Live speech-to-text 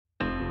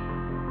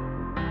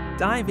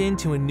Dive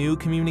into a new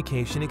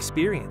communication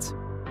experience.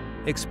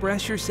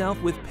 Express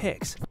yourself with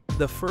PIX,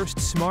 the first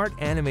smart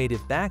animated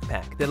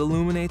backpack that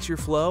illuminates your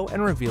flow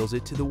and reveals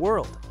it to the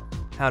world.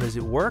 How does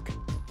it work?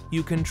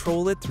 You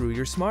control it through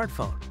your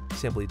smartphone.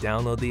 Simply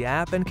download the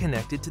app and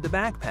connect it to the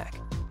backpack.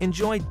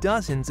 Enjoy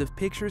dozens of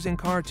pictures and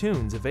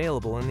cartoons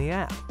available in the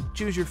app.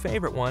 Choose your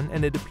favorite one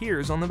and it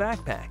appears on the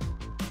backpack.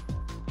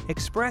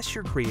 Express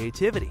your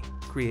creativity.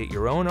 Create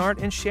your own art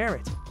and share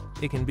it.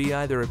 It can be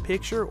either a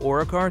picture or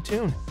a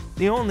cartoon.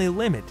 The only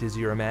limit is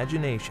your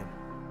imagination.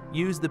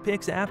 Use the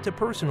PIX app to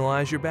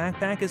personalize your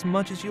backpack as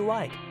much as you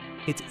like.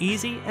 It's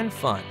easy and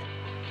fun.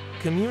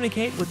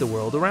 Communicate with the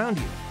world around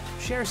you.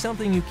 Share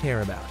something you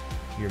care about.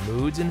 Your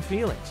moods and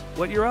feelings,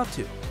 what you're up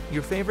to,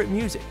 your favorite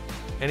music,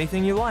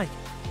 anything you like.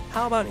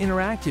 How about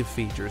interactive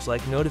features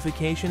like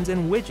notifications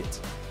and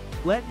widgets?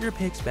 Let your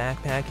PIX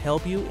backpack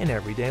help you in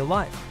everyday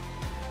life.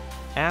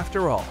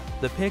 After all,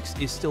 the PIX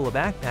is still a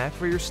backpack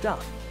for your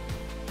stuff.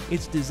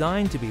 It's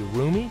designed to be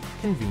roomy,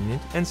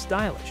 convenient, and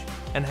stylish,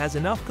 and has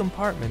enough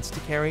compartments to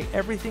carry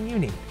everything you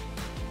need.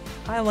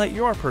 Highlight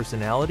your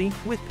personality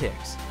with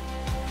PIX.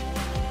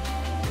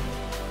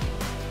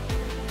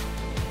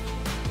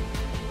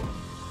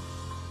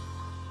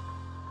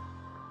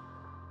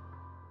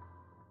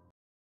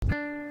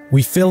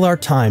 We fill our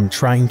time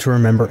trying to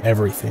remember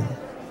everything.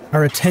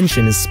 Our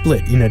attention is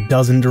split in a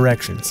dozen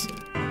directions.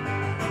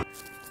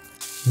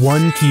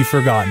 One key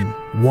forgotten,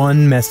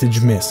 one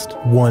message missed,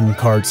 one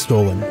card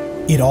stolen.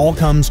 It all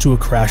comes to a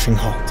crashing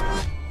halt.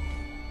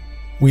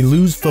 We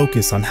lose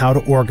focus on how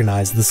to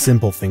organize the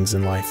simple things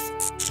in life.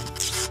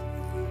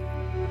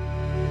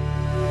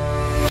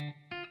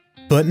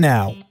 But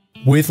now,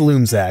 with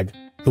Lumzag,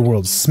 the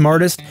world's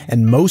smartest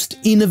and most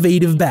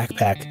innovative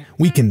backpack,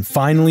 we can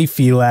finally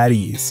feel at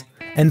ease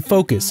and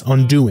focus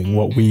on doing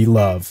what we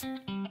love.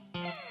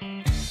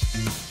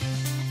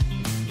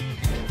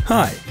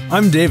 Hi,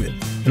 I'm David,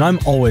 and I'm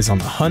always on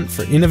the hunt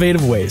for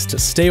innovative ways to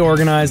stay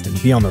organized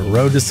and be on the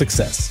road to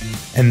success.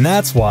 And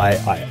that's why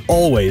I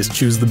always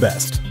choose the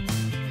best.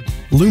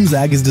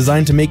 Lumzag is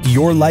designed to make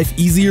your life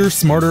easier,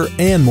 smarter,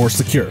 and more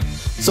secure.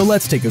 So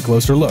let's take a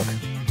closer look.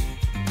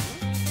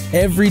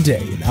 Every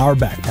day in our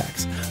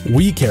backpacks,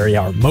 we carry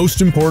our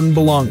most important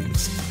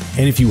belongings.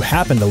 And if you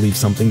happen to leave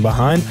something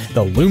behind,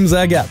 the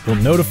Lumzag app will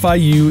notify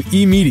you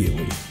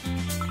immediately.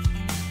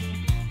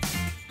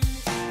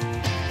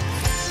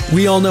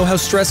 We all know how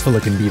stressful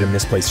it can be to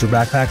misplace your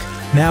backpack.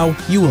 Now,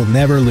 you will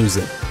never lose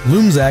it.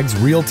 Lumzag's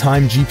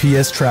real-time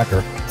GPS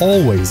tracker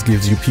always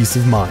gives you peace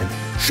of mind,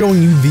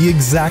 showing you the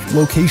exact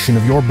location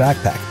of your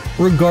backpack,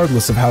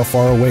 regardless of how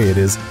far away it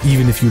is,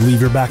 even if you leave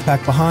your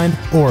backpack behind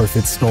or if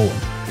it's stolen.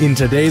 In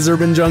today's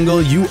urban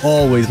jungle, you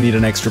always need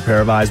an extra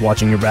pair of eyes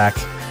watching your back.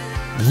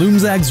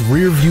 Lumzag's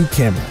rear view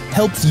camera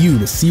helps you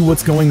to see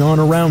what's going on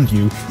around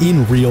you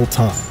in real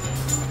time.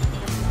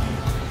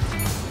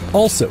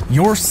 Also,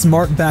 your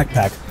smart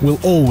backpack will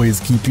always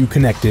keep you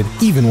connected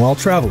even while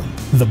traveling.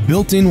 The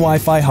built-in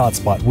Wi-Fi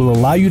hotspot will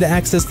allow you to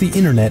access the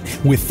internet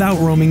without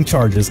roaming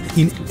charges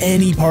in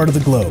any part of the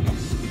globe.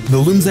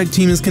 The Lumzag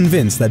team is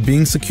convinced that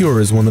being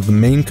secure is one of the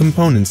main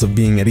components of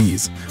being at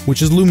ease,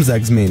 which is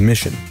Lumzag's main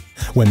mission.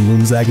 When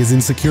Lumzag is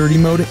in security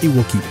mode, it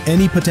will keep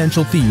any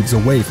potential thieves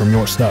away from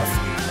your stuff.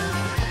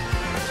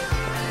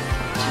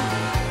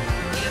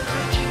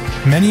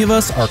 Many of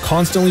us are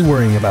constantly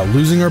worrying about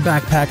losing our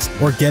backpacks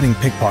or getting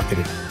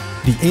pickpocketed.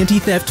 The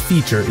anti-theft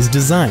feature is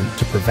designed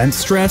to prevent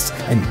stress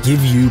and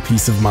give you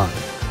peace of mind.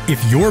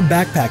 If your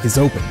backpack is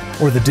open,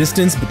 or the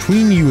distance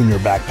between you and your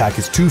backpack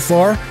is too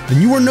far,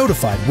 then you are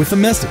notified with a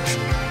message.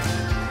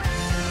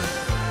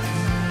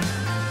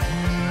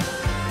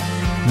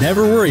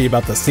 Never worry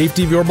about the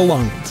safety of your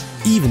belongings,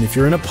 even if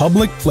you're in a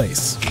public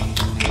place.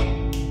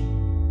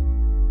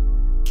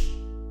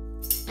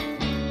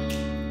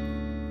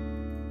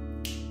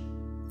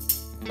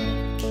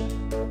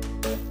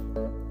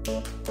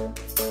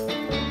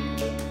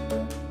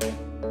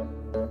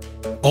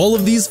 All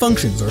of these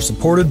functions are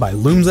supported by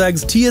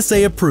Lumzag's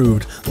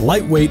TSA-approved,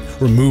 lightweight,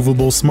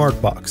 removable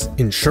smart box,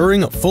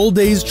 ensuring a full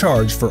day's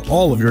charge for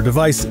all of your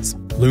devices.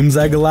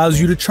 Lumzag allows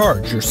you to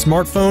charge your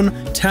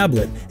smartphone,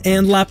 tablet,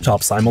 and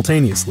laptop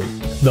simultaneously.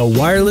 The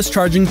wireless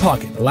charging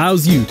pocket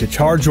allows you to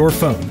charge your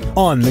phone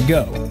on the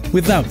go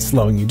without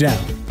slowing you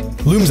down.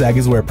 Lumzag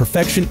is where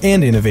perfection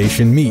and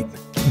innovation meet.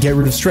 Get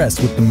rid of stress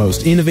with the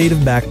most innovative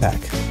backpack.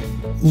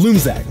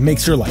 Lumzag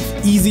makes your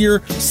life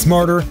easier,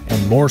 smarter,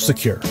 and more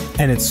secure,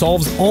 and it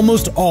solves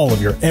almost all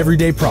of your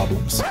everyday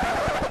problems.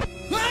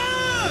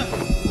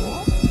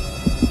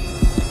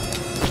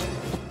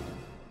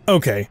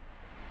 Okay,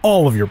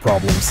 all of your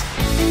problems.